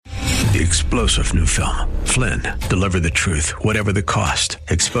The explosive new film, Flynn, deliver the truth, whatever the cost,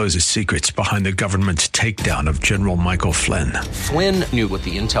 exposes secrets behind the government's takedown of General Michael Flynn. Flynn knew what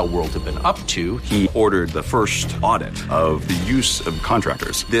the intel world had been up to. He ordered the first audit of the use of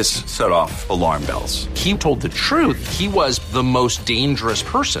contractors. This set off alarm bells. He told the truth. He was the most dangerous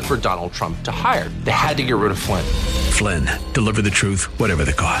person for Donald Trump to hire. They had to get rid of Flynn. Flynn, deliver the truth, whatever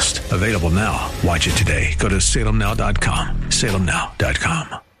the cost. Available now. Watch it today. Go to salemnow.com.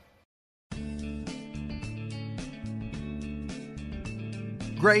 salemnow.com.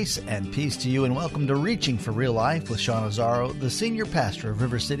 Grace and peace to you, and welcome to Reaching for Real Life with Sean Azzaro, the senior pastor of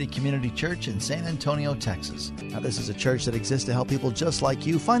River City Community Church in San Antonio, Texas. Now, this is a church that exists to help people just like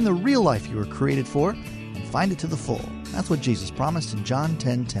you find the real life you were created for and find it to the full. That's what Jesus promised in John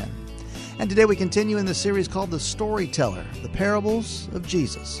 10:10. And today we continue in the series called The Storyteller, the Parables of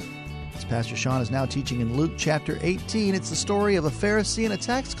Jesus. As Pastor Sean is now teaching in Luke chapter 18, it's the story of a Pharisee and a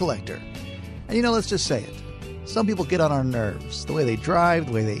tax collector. And you know, let's just say it. Some people get on our nerves, the way they drive,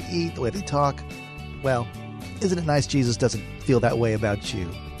 the way they eat, the way they talk. Well, isn't it nice Jesus doesn't feel that way about you?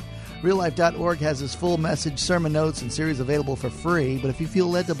 RealLife.org has his full message, sermon notes, and series available for free, but if you feel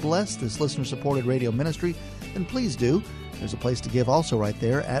led to bless this listener-supported radio ministry, then please do. There's a place to give also right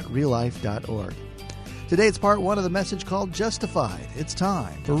there at RealLife.org. Today it's part one of the message called Justified. It's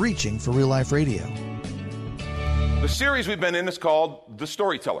time for Reaching for Real Life Radio. The series we've been in is called The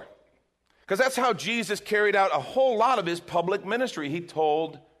Storyteller. Because that's how Jesus carried out a whole lot of his public ministry. He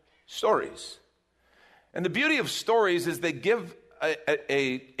told stories. And the beauty of stories is they give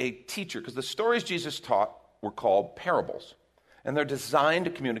a teacher, because the stories Jesus taught were called parables. And they're designed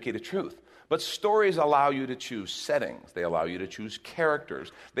to communicate a truth. But stories allow you to choose settings. They allow you to choose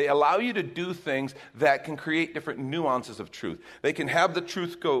characters. They allow you to do things that can create different nuances of truth. They can have the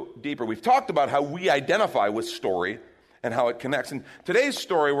truth go deeper. We've talked about how we identify with story and how it connects. And today's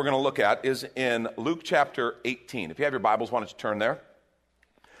story we're going to look at is in Luke chapter 18. If you have your Bibles, why don't you turn there?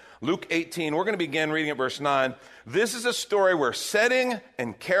 Luke 18, we're going to begin reading at verse 9. This is a story where setting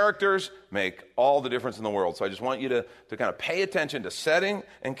and characters make all the difference in the world. So I just want you to kind of pay attention to setting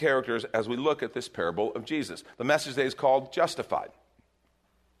and characters as we look at this parable of Jesus. The message today is called Justified.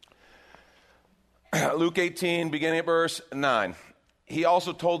 Luke 18, beginning at verse 9. He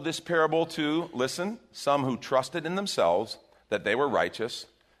also told this parable to, listen, some who trusted in themselves that they were righteous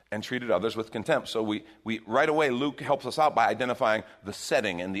and treated others with contempt. So we right away, Luke helps us out by identifying the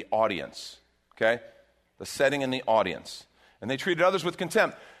setting and the audience, okay? The setting and the audience. And they treated others with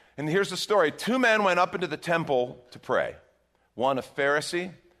contempt. And here's the story. 2 men went up into the temple to pray. One a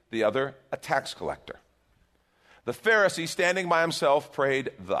Pharisee, the other a tax collector. The Pharisee, standing by himself,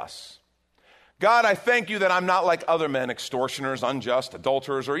 prayed thus. God, I thank you that I'm not like other men, extortioners, unjust,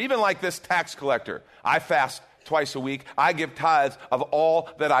 adulterers, or even like this tax collector. I fast twice a week. I give tithes of all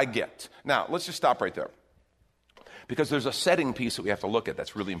that I get. Now, let's just stop right there. Because there's a setting piece that we have to look at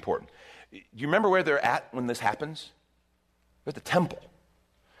that's really important. You remember where they're at when this happens? They're at the temple.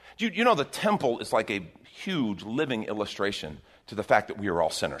 You know the temple is like a huge living illustration to the fact that we are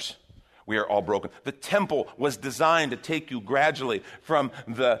all sinners. We are all broken. The temple was designed to take you gradually from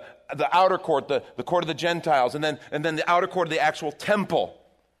the outer court, the court of the Gentiles, and then the outer court of the actual temple.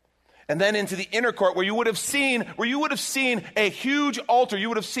 And then into the inner court where you would have seen a huge altar. You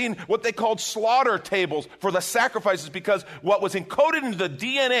would have seen what they called slaughter tables for the sacrifices, because what was encoded into the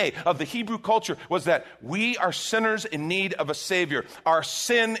DNA of the Hebrew culture was that we are sinners in need of a Savior. Our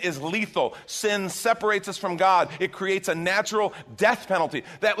sin is lethal. Sin separates us from God. It creates a natural death penalty.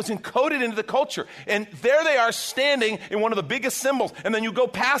 That was encoded into the culture. And there they are standing in one of the biggest symbols. And then you go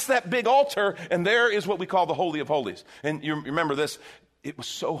past that big altar, and there is what we call the Holy of Holies. And you remember this. It was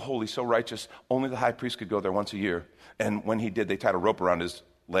so holy, so righteous, only the high priest could go there once a year. And when he did, they tied a rope around his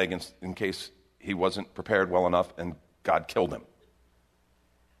leg in case he wasn't prepared well enough and God killed him.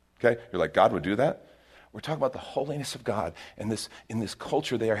 Okay? You're like, God would do that? We're talking about the holiness of God. And in this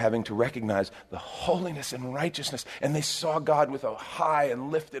culture, they are having to recognize the holiness and righteousness. And they saw God with a high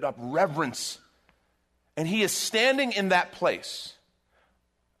and lifted up reverence. And he is standing in that place.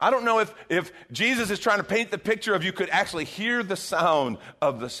 I don't know if Jesus is trying to paint the picture of you could actually hear the sound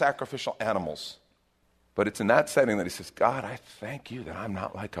of the sacrificial animals. But it's in that setting that he says, God, I thank you that I'm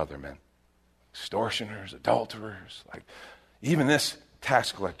not like other men. Extortioners, adulterers, like even this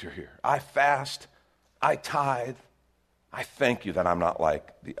tax collector here. I fast, I tithe. I thank you that I'm not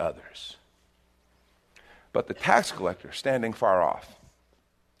like the others. But the tax collector, standing far off,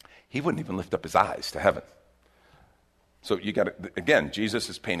 he wouldn't even lift up his eyes to heaven. So you got to, again, Jesus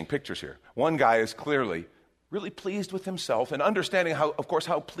is painting pictures here. One guy is clearly really pleased with himself and understanding how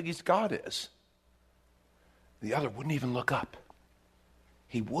pleased God is. The other wouldn't even look up.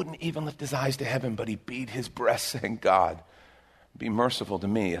 He wouldn't even lift his eyes to heaven, but he beat his breast, saying, God, be merciful to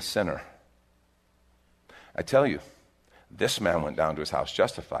me, a sinner. I tell you, this man went down to his house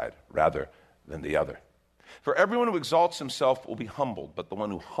justified rather than the other. For everyone who exalts himself will be humbled, but the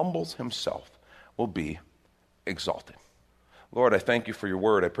one who humbles himself will be exalted. Lord, I thank you for your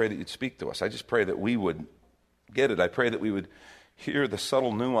word. I pray that you'd speak to us. I just pray that we would get it. I pray that we would hear the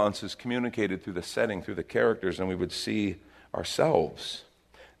subtle nuances communicated through the setting, through the characters, and we would see ourselves,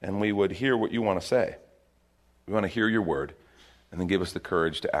 and we would hear what you want to say. We want to hear your word, and then give us the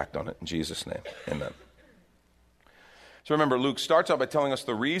courage to act on it. In Jesus' name, amen. So remember, Luke starts out by telling us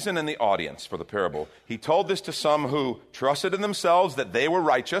the reason and the audience for the parable. He told this to some who trusted in themselves that they were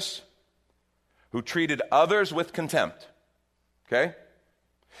righteous, who treated others with contempt. Okay?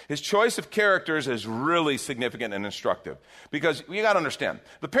 His choice of characters is really significant and instructive, because you got to understand,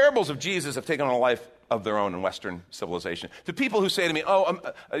 the parables of Jesus have taken on a life of their own in Western civilization. To people who say to me,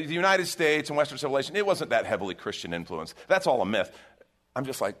 the United States and Western civilization, it wasn't that heavily Christian influence. That's all a myth. I'm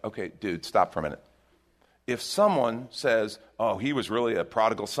just like, okay, dude, stop for a minute. If someone says, oh, he was really a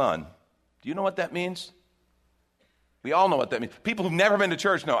prodigal son, do you know what that means? We all know what that means. People who've never been to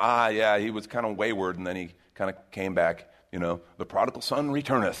church know, yeah, he was kind of wayward and then he kind of came back, the prodigal son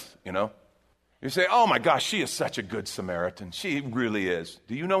returneth, You say, oh my gosh, she is such a good Samaritan. She really is.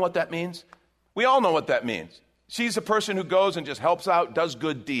 Do you know what that means? We all know what that means. She's a person who goes and just helps out, does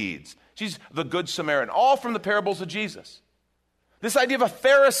good deeds. She's the good Samaritan, all from the parables of Jesus. This idea of a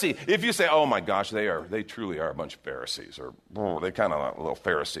Pharisee, if you say, oh my gosh, they truly are a bunch of Pharisees, or they kind of a little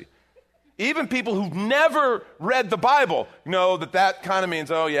Pharisee. Even people who've never read the Bible know that kind of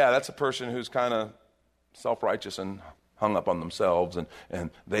means, oh yeah, that's a person who's kind of self-righteous and hung up on themselves, and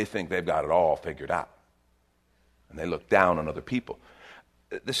they think they've got it all figured out. And they look down on other people.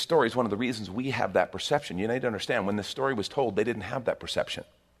 This story is one of the reasons we have that perception. You need to understand, when this story was told, they didn't have that perception.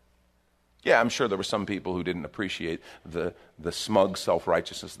 Yeah, I'm sure there were some people who didn't appreciate the smug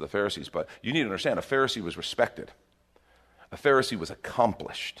self-righteousness of the Pharisees, but you need to understand, a Pharisee was respected. A Pharisee was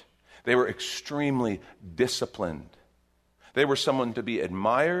accomplished. They were extremely disciplined. They were someone to be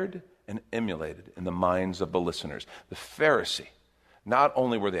admired and emulated in the minds of the listeners. The Pharisee, not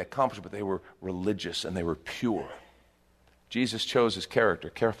only were they accomplished, but they were religious and they were pure. Jesus chose his character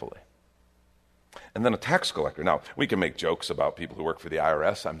carefully. And then a tax collector. Now, we can make jokes about people who work for the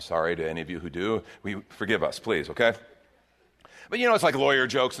IRS. I'm sorry to any of you who do. Forgive us, please, okay? But it's like lawyer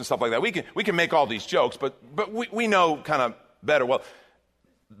jokes and stuff like that. We can make all these jokes, but we know kind of better. Well,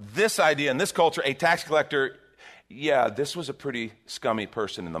 this idea in this culture, a tax collector, this was a pretty scummy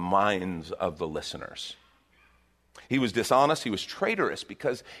person in the minds of the listeners. He was dishonest. He was traitorous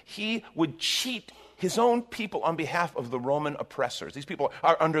because he would cheat his own people on behalf of the Roman oppressors. These people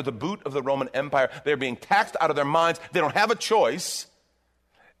are under the boot of the Roman Empire. They're being taxed out of their minds. They don't have a choice.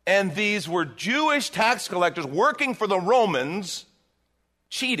 And these were Jewish tax collectors working for the Romans,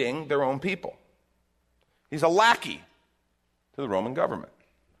 cheating their own people. He's a lackey to the Roman government.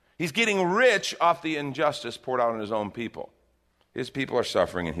 He's getting rich off the injustice poured out on his own people. His people are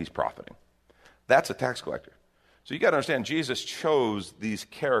suffering and he's profiting. That's a tax collector. So you got to understand, Jesus chose these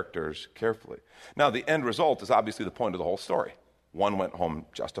characters carefully. Now, the end result is obviously the point of the whole story. One went home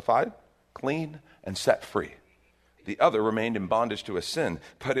justified, clean, and set free. The other remained in bondage to a sin,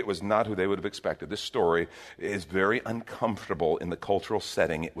 but it was not who they would have expected. This story is very uncomfortable in the cultural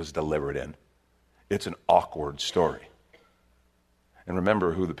setting it was delivered in. It's an awkward story. And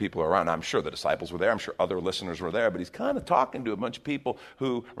remember who the people are around. Now, I'm sure the disciples were there. I'm sure other listeners were there. But he's kind of talking to a bunch of people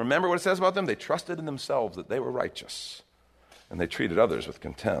who, remember what it says about them? They trusted in themselves that they were righteous. And they treated others with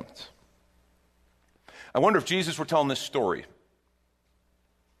contempt. I wonder if Jesus were telling this story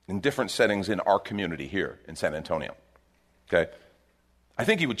in different settings in our community here in San Antonio. Okay? I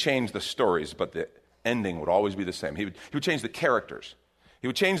think he would change the stories, but the ending would always be the same. He would change the characters. He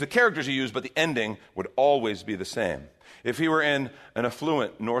would change the characters he used, but the ending would always be the same. If he were in an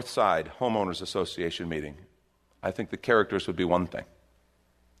affluent North Side Homeowners Association meeting, I think the characters would be one thing.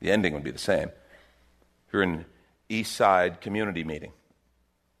 The ending would be the same. If you're in an East Side community meeting,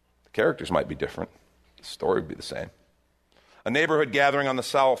 the characters might be different. The story would be the same. A neighborhood gathering on the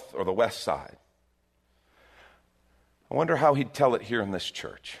South or the West Side. I wonder how he'd tell it here in this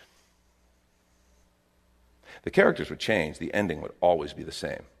church. The characters would change. The ending would always be the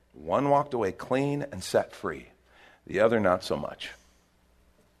same. One walked away clean and set free. The other, not so much.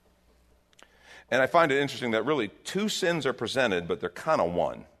 And I find it interesting that really two sins are presented, but they're kind of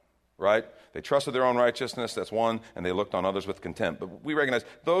one, right? They trusted their own righteousness, that's one, and they looked on others with contempt. But we recognize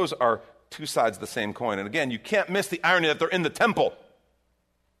those are two sides of the same coin. And again, you can't miss the irony that they're in the temple.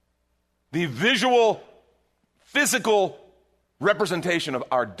 The visual, physical representation of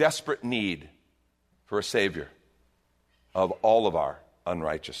our desperate need for a Savior of all of our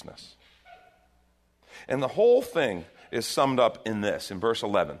unrighteousness. And the whole thing is summed up in this, in verse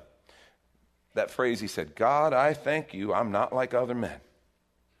 11. That phrase he said, God, I thank you, I'm not like other men.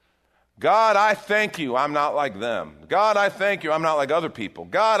 God, I thank you, I'm not like them. God, I thank you, I'm not like other people.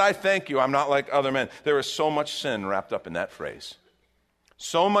 God, I thank you, I'm not like other men. There is so much sin wrapped up in that phrase.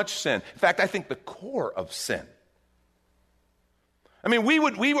 So much sin. In fact, I think the core of sin. I mean,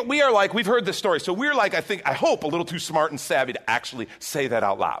 we are like, we've heard this story, so we're like, I hope, a little too smart and savvy to actually say that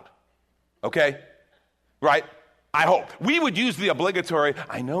out loud. Okay? Right? I hope. We would use the obligatory,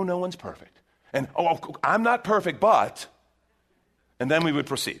 I know no one's perfect. And, I'm not perfect, but, and then we would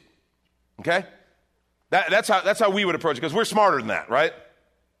proceed. Okay? That's how we would approach it, because we're smarter than that, right?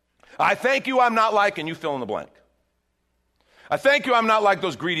 I thank you I'm not like, and you fill in the blank. I thank you I'm not like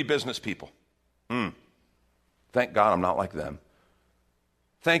those greedy business people. Thank God I'm not like them.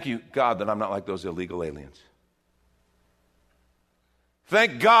 Thank you, God, that I'm not like those illegal aliens.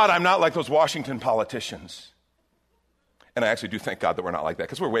 Thank God I'm not like those Washington politicians. And I actually do thank God that we're not like that,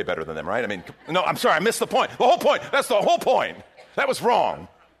 because we're way better than them, right? I mean, no, I'm sorry, I missed the point. The whole point. That's the whole point. That was wrong.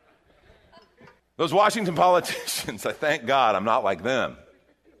 Those Washington politicians, I thank God I'm not like them.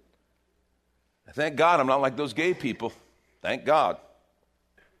 I thank God I'm not like those gay people. Thank God.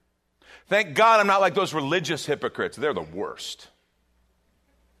 Thank God I'm not like those religious hypocrites. They're the worst.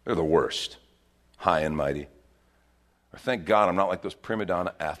 They're the worst. High and mighty. Or thank God I'm not like those prima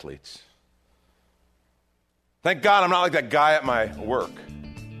donna athletes. Thank God I'm not like that guy at my work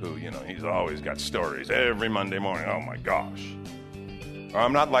who, he's always got stories every Monday morning. Oh my gosh. Or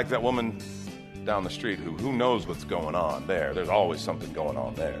I'm not like that woman down the street who knows what's going on there. There's always something going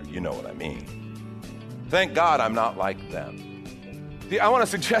on there. You know what I mean. Thank God I'm not like them. I want to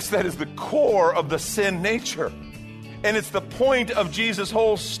suggest that is the core of the sin nature. And it's the point of Jesus'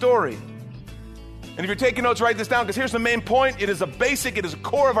 whole story. And if you're taking notes, write this down, because here's the main point. It is a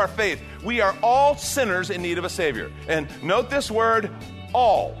core of our faith. We are all sinners in need of a Savior. And note this word,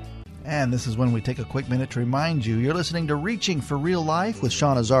 all. And this is when we take a quick minute to remind you, you're listening to Reaching for Real Life with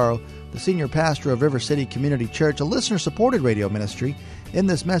Sean Azzaro, the senior pastor of River City Community Church, a listener-supported radio ministry, in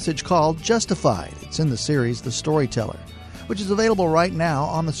this message called Justified. It's in the series, The Storyteller, which is available right now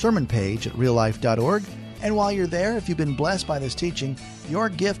on the sermon page at reallife.org. And while you're there, if you've been blessed by this teaching, your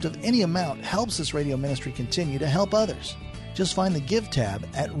gift of any amount helps this radio ministry continue to help others. Just find the Give tab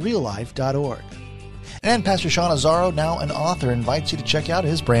at reallife.org. And Pastor Sean Azzaro, now an author, invites you to check out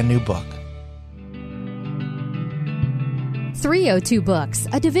his brand new book. 302 Books,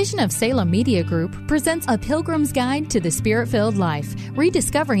 a division of Salem Media Group, presents A Pilgrim's Guide to the Spirit-Filled Life,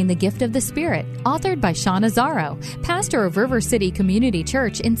 Rediscovering the Gift of the Spirit, authored by Sean Azzaro, pastor of River City Community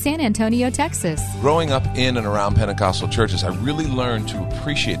Church in San Antonio, Texas. Growing up in and around Pentecostal churches, I really learned to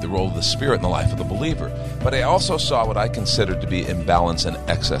appreciate the role of the Spirit in the life of the believer. But I also saw what I considered to be imbalance and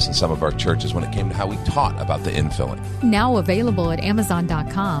excess in some of our churches when it came to how we taught about the infilling. Now available at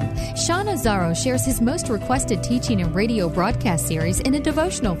Amazon.com, Sean Azzaro shares his most requested teaching and radio broadcast series in a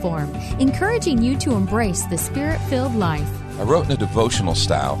devotional form, encouraging you to embrace the Spirit-filled life. I wrote in a devotional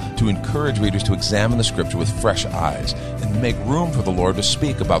style to encourage readers to examine the Scripture with fresh eyes and make room for the Lord to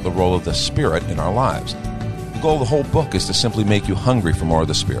speak about the role of the Spirit in our lives. The goal of the whole book is to simply make you hungry for more of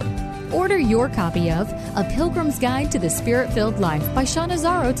the Spirit. Order your copy of A Pilgrim's Guide to the Spirit-Filled Life by Sean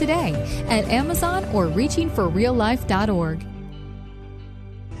Azzaro today at Amazon or reachingforreallife.org.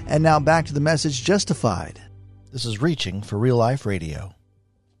 And now back to the message, Justified. This is Reaching for Real Life Radio.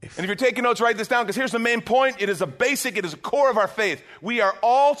 And if you're taking notes, write this down, because here's the main point. It is a core of our faith. We are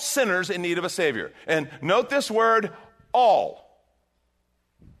all sinners in need of a Savior. And note this word, all.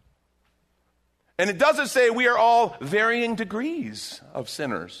 And it doesn't say we are all varying degrees of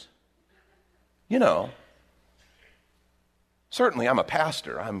sinners. Certainly I'm a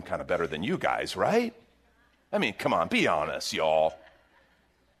pastor. I'm kind of better than you guys, right? I mean, come on, be honest, y'all.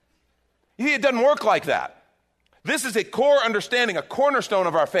 It doesn't work like that. This is a core understanding, a cornerstone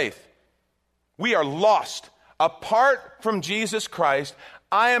of our faith. We are lost. Apart from Jesus Christ,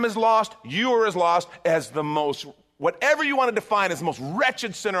 I am as lost, you are as lost as the most, whatever you want to define as the most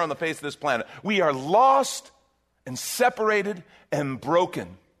wretched sinner on the face of this planet. We are lost and separated and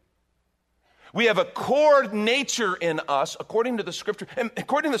broken. We have a core nature in us, according to the Scripture,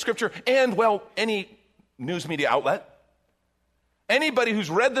 and, well, any news media outlet. Anybody who's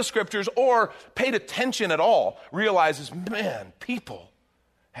read the Scriptures or paid attention at all realizes, man, people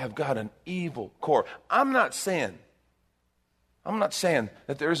have got an evil core. I'm not saying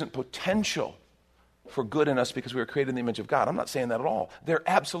that there isn't potential for good in us because we were created in the image of God. I'm not saying that at all. There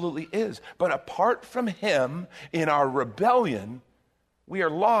absolutely is. But apart from him, in our rebellion, we are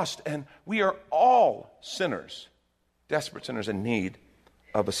lost, and we are all sinners, desperate sinners in need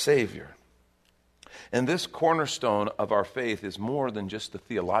of a Savior. And this cornerstone of our faith is more than just a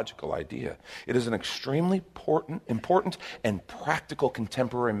theological idea. It is an extremely important and practical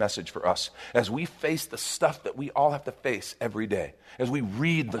contemporary message for us as we face the stuff that we all have to face every day, as we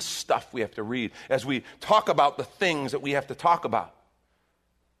read the stuff we have to read, as we talk about the things that we have to talk about.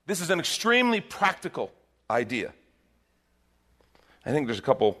 This is an extremely practical idea. I think there's a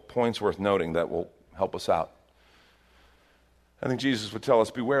couple points worth noting that will help us out. I think Jesus would tell us,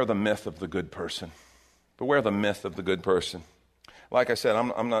 beware the myth of the good person. Beware the myth of the good person. Like I said,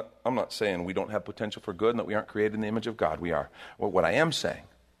 I'm not saying we don't have potential for good and that we aren't created in the image of God. We are. Well, what I am saying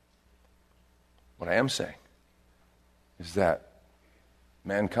is that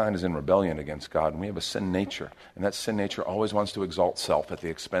mankind is in rebellion against God, and we have a sin nature. And that sin nature always wants to exalt self at the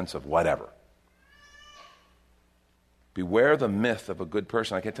expense of whatever. Beware the myth of a good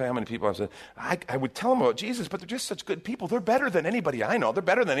person. I can't tell you how many people I've said, I would tell them about Jesus, but they're just such good people. They're better than anybody I know. They're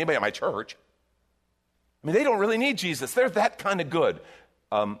better than anybody at my church. I mean, they don't really need Jesus. They're that kind of good.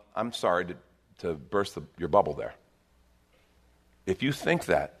 I'm sorry to burst your bubble there. If you think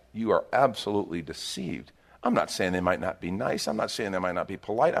that, you are absolutely deceived. I'm not saying they might not be nice. I'm not saying they might not be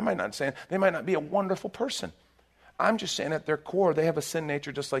polite. I'm not saying they might not be a wonderful person. I'm just saying at their core, they have a sin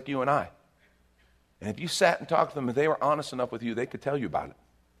nature just like you and I. And if you sat and talked to them, if they were honest enough with you, they could tell you about it.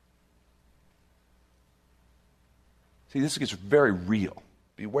 See, this gets very real.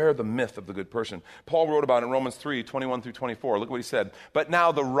 Beware the myth of the good person. Paul wrote about it in Romans 3, 21 through 24. Look what he said. But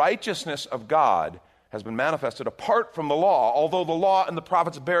now the righteousness of God has been manifested apart from the law, although the law and the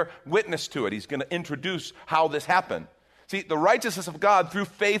prophets bear witness to it. He's going to introduce how this happened. See, the righteousness of God through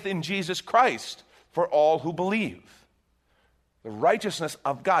faith in Jesus Christ for all who believe. The righteousness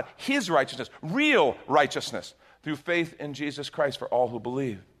of God, his righteousness, real righteousness, through faith in Jesus Christ for all who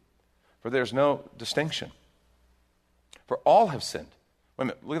believe. For there's no distinction. For all have sinned. Wait a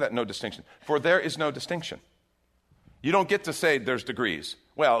minute, look at that, no distinction. For there is no distinction. You don't get to say there's degrees.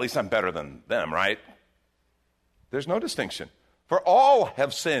 Well, at least I'm better than them, right? There's no distinction. For all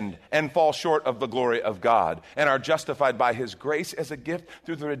have sinned and fall short of the glory of God and are justified by his grace as a gift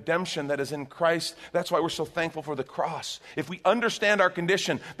through the redemption that is in Christ. That's why we're so thankful for the cross. If we understand our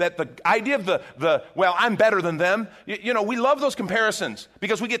condition, that the idea of the well, I'm better than them, you know, we love those comparisons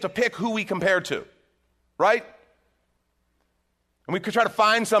because we get to pick who we compare to, right? And we could try to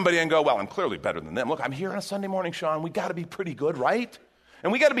find somebody and go, well, I'm clearly better than them. Look, I'm here on a Sunday morning, Sean. We got to be pretty good, right?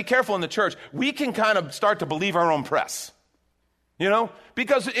 And we got to be careful in the church. We can kind of start to believe our own press. You know,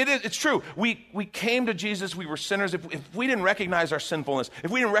 because it's true. We came to Jesus. We were sinners. If we didn't recognize our sinfulness, if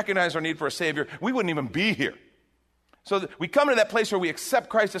we didn't recognize our need for a Savior, we wouldn't even be here. So we come to that place where we accept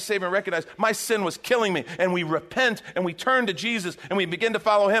Christ as Savior and recognize my sin was killing me. And we repent and we turn to Jesus and we begin to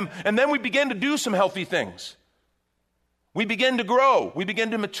follow him. And then we begin to do some healthy things. We begin to grow. We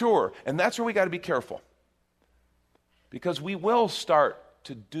begin to mature. And that's where we got to be careful. Because we will start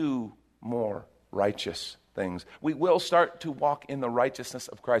to do more righteous things. We will start to walk in the righteousness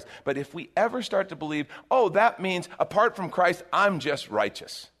of Christ. But if we ever start to believe, oh, that means apart from Christ, I'm just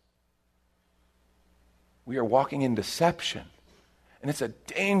righteous, we are walking in deception. And it's a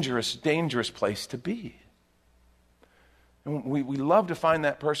dangerous, dangerous place to be. And we love to find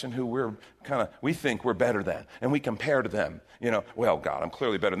that person who we think we're better than, and we compare to them. You know, well, God, I'm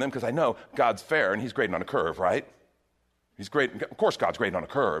clearly better than them because I know God's fair and he's grading on a curve, right? He's great. Of course, God's grading on a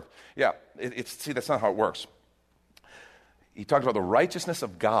curve. Yeah, see, that's not how it works. He talked about the righteousness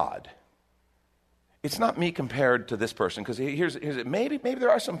of God. It's not me compared to this person, because here's it. Maybe there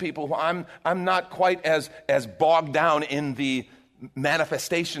are some people who I'm not quite as bogged down in the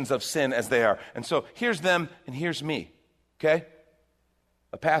manifestations of sin as they are. And so here's them and here's me. Okay?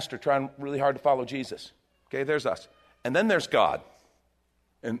 A pastor trying really hard to follow Jesus. Okay, there's us. And then there's God.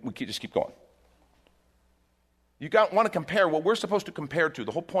 And we just keep going. You want to compare what we're supposed to compare to.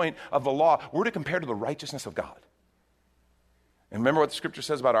 The whole point of the law, we're to compare to the righteousness of God. And remember what the scripture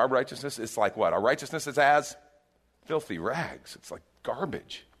says about our righteousness? It's like what? Our righteousness is as filthy rags. It's like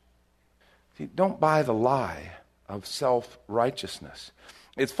garbage. See, don't buy the lie of self-righteousness.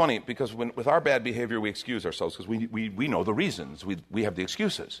 It's funny because with our bad behavior, we excuse ourselves because we know the reasons. We have the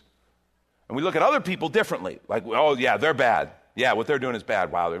excuses. And we look at other people differently. Like, oh, yeah, they're bad. Yeah, what they're doing is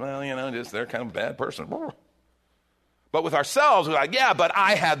bad. Wow, they're kind of a bad person. But with ourselves, we're like, yeah, but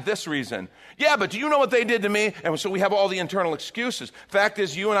I had this reason. Yeah, but do you know what they did to me? And so we have all the internal excuses. Fact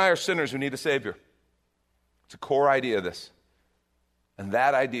is, you and I are sinners who need a Savior. It's a core idea of this. And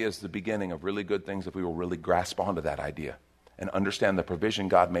that idea is the beginning of really good things if we will really grasp onto that idea and understand the provision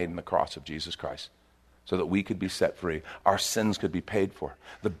God made in the cross of Jesus Christ so that we could be set free. Our sins could be paid for.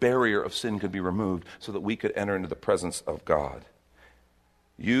 The barrier of sin could be removed so that we could enter into the presence of God.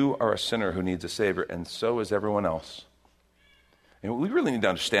 You are a sinner who needs a Savior, and so is everyone else. And we really need to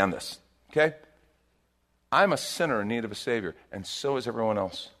understand this, okay? I'm a sinner in need of a Savior, and so is everyone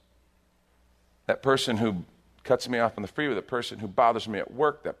else. That person who cuts me off on the freeway, the person who bothers me at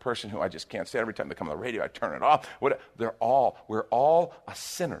work, that person who I just can't stand. Every time they come on the radio, I turn it off. We're all a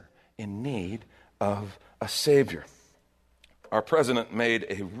sinner in need of a Savior. Our president made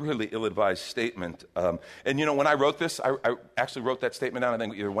a really ill-advised statement. And when I wrote this, I actually wrote that statement down, I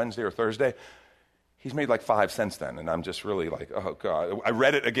think either Wednesday or Thursday. He's made like 5 since then, and I'm just really like, oh, God. I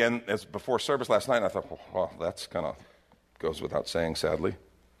read it again before service last night, and I thought, well, that's kind of goes without saying, sadly.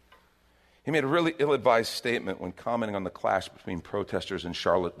 He made a really ill-advised statement when commenting on the clash between protesters in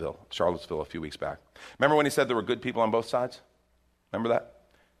Charlottesville a few weeks back. Remember when he said there were good people on both sides? Remember that?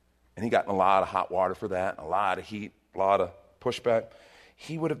 And he got in a lot of hot water for that, a lot of heat, a lot of pushback.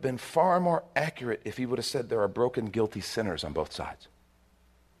 He would have been far more accurate if he would have said there are broken, guilty sinners on both sides.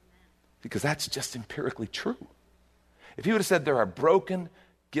 Because that's just empirically true. If he would have said there are broken,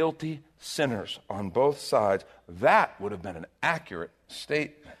 guilty sinners on both sides, that would have been an accurate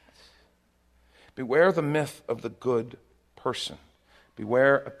statement. Beware the myth of the good person.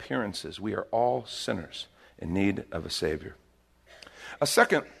 Beware appearances. We are all sinners in need of a Savior. A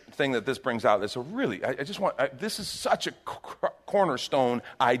second thing that this brings out is this is such a cornerstone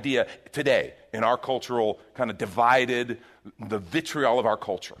idea today in our cultural kind of divided, the vitriol of our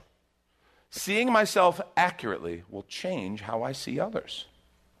culture. Seeing myself accurately will change how I see others.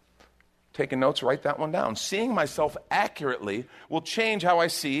 Taking notes, write that one down. Seeing myself accurately will change how I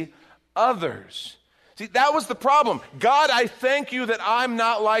see others. See, that was the problem. God, I thank you that I'm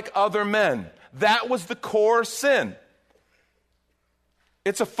not like other men. That was the core sin.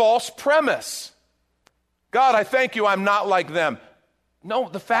 It's a false premise. God, I thank you I'm not like them. No,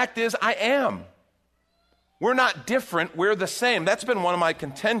 the fact is I am. We're not different, we're the same. That's been one of my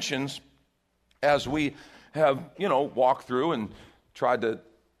contentions as we have, walked through and tried to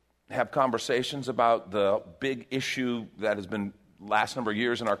have conversations about the big issue that has been last number of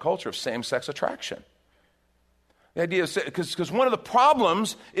years in our culture of same-sex attraction. The idea is, because one of the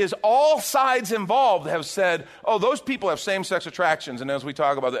problems is all sides involved have said, oh, those people have same-sex attractions, and as we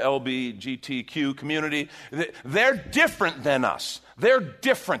talk about the LGBTQ community, they're different than us. They're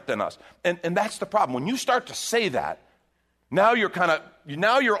different than us. And that's the problem. When you start to say that, now you're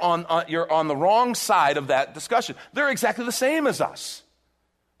on the wrong side of that discussion. They're exactly the same as us.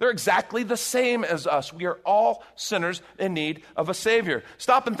 They're exactly the same as us. We are all sinners in need of a Savior.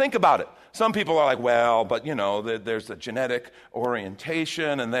 Stop and think about it. Some people are like, well, but there's a genetic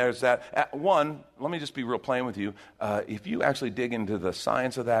orientation and there's that. One, let me just be real plain with you. If you actually dig into the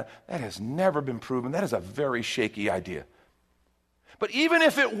science of that has never been proven. That is a very shaky idea. But even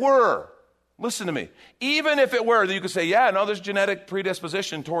if it were, listen to me, even if it were that you could say, there's genetic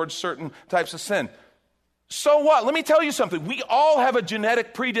predisposition towards certain types of sin. So what? Let me tell you something. We all have a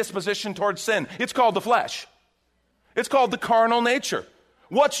genetic predisposition towards sin. It's called the flesh. It's called the carnal nature.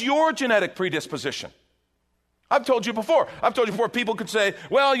 What's your genetic predisposition? I've told you before, people could say,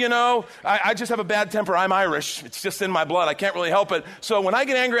 well, I just have a bad temper. I'm Irish. It's just in my blood. I can't really help it. So when I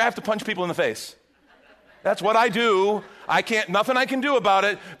get angry, I have to punch people in the face. That's what I do. Nothing I can do about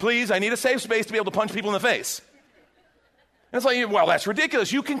it. Please, I need a safe space to be able to punch people in the face. And it's like, well, that's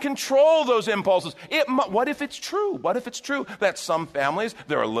ridiculous. You can control those impulses. What if it's true? What if it's true that some families,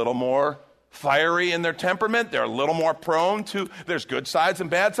 they're a little more fiery in their temperament. They're a little more prone to, there's good sides and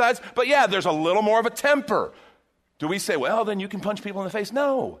bad sides. But there's a little more of a temper. Do we say, well, then you can punch people in the face?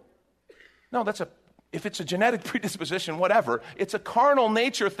 No, if it's a genetic predisposition, whatever, it's a carnal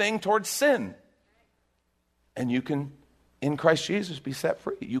nature thing towards sin. And you can, in Christ Jesus, be set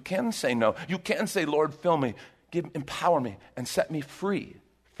free. You can say no. You can say, Lord, fill me. Empower me and set me free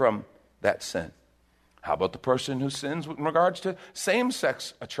from that sin. How about the person who sins in regards to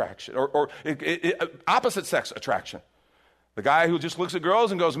same-sex attraction or opposite-sex attraction? The guy who just looks at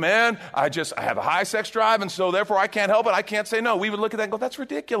girls and goes, man, I have a high sex drive and so therefore I can't help it. I can't say no. We would look at that and go, that's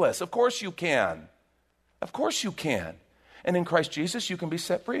ridiculous. Of course you can. Of course you can. And in Christ Jesus, you can be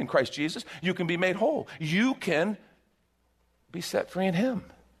set free. In Christ Jesus, you can be made whole. You can be set free in Him.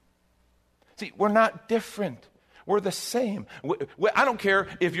 See, we're not different. We're the same. I don't care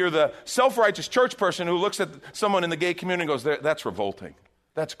if you're the self-righteous church person who looks at someone in the gay community and goes, that's revolting.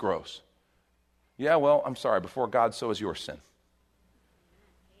 That's gross. Yeah, well, I'm sorry. Before God, so is your sin.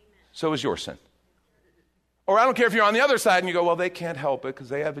 So is your sin. Or I don't care if you're on the other side and you go, well, they can't help it because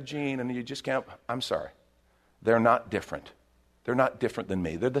they have a gene and you just can't. I'm sorry. They're not different. They're not different than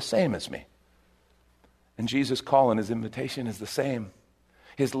me. They're the same as me. And Jesus' call and his invitation is the same.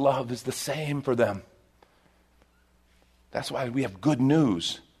 His love is the same for them. That's why we have good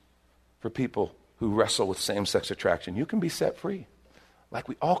news for people who wrestle with same-sex attraction. You can be set free. Like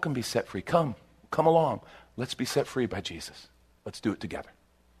we all can be set free. Come along. Let's be set free by Jesus. Let's do it together.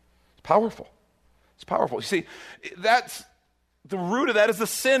 It's powerful. It's powerful. You see, that's the root of that is the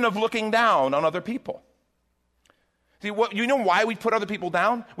sin of looking down on other people. See, you know why we put other people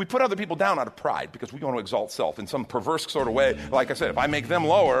down? We put other people down out of pride because we want to exalt self in some perverse sort of way. Like I said, if I make them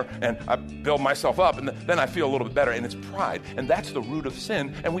lower and I build myself up, and then I feel a little bit better, and it's pride. And that's the root of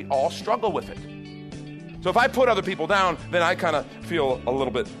sin, and we all struggle with it. So if I put other people down, then I kind of feel a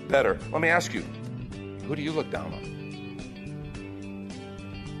little bit better. Let me ask you, who do you look down on?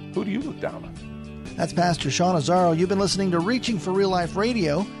 Who do you look down on? That's Pastor Sean Azzaro. You've been listening to Reaching for Real Life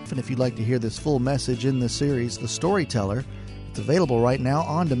Radio. And if you'd like to hear this full message in the series, The Storyteller, it's available right now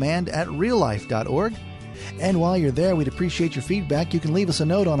on demand at reallife.org. And while you're there, we'd appreciate your feedback. You can leave us a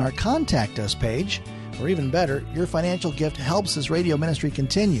note on our Contact Us page. Or even better, your financial gift helps this radio ministry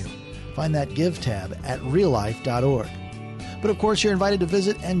continue. Find that Give tab at reallife.org. But of course, you're invited to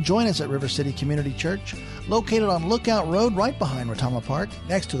visit and join us at River City Community Church, located on Lookout Road right behind Rotama Park,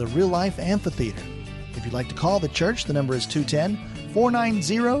 next to the Real Life Amphitheater. If you'd like to call the church, the number is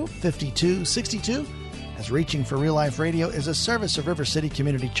 210-490-5262. As Reaching for Real Life Radio is a service of River City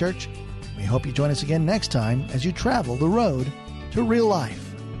Community Church. We hope you join us again next time as you travel the road to real life.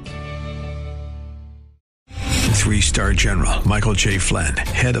 3-star General Michael J. Flynn,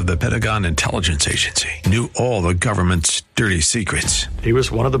 head of the Pentagon Intelligence Agency, knew all the government's dirty secrets. He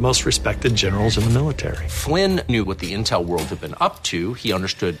was one of the most respected generals in the military. Flynn knew what the intel world had been up to. He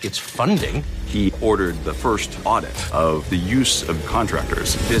understood its funding. He ordered the first audit of the use of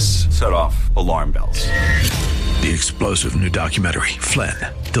contractors. This set off alarm bells. The explosive new documentary, Flynn,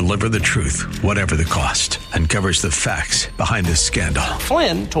 Deliver the Truth, Whatever the Cost, uncovers the facts behind this scandal.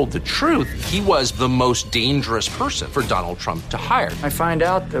 Flynn told the truth. He was the most dangerous person for Donald Trump to hire. I find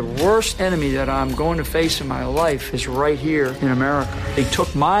out the worst enemy that I'm going to face in my life is right here in America. They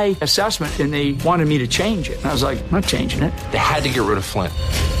took my assessment and they wanted me to change it. And I was like, I'm not changing it. They had to get rid of Flynn.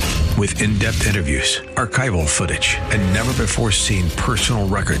 With in-depth interviews, archival footage, and never-before-seen personal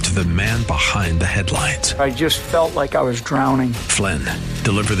records of the man behind the headlines. I just felt like I was drowning. Flynn,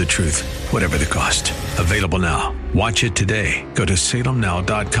 Deliver the Truth, Whatever the Cost. Available now. Watch it today. Go to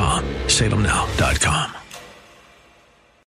salemnow.com. salemnow.com.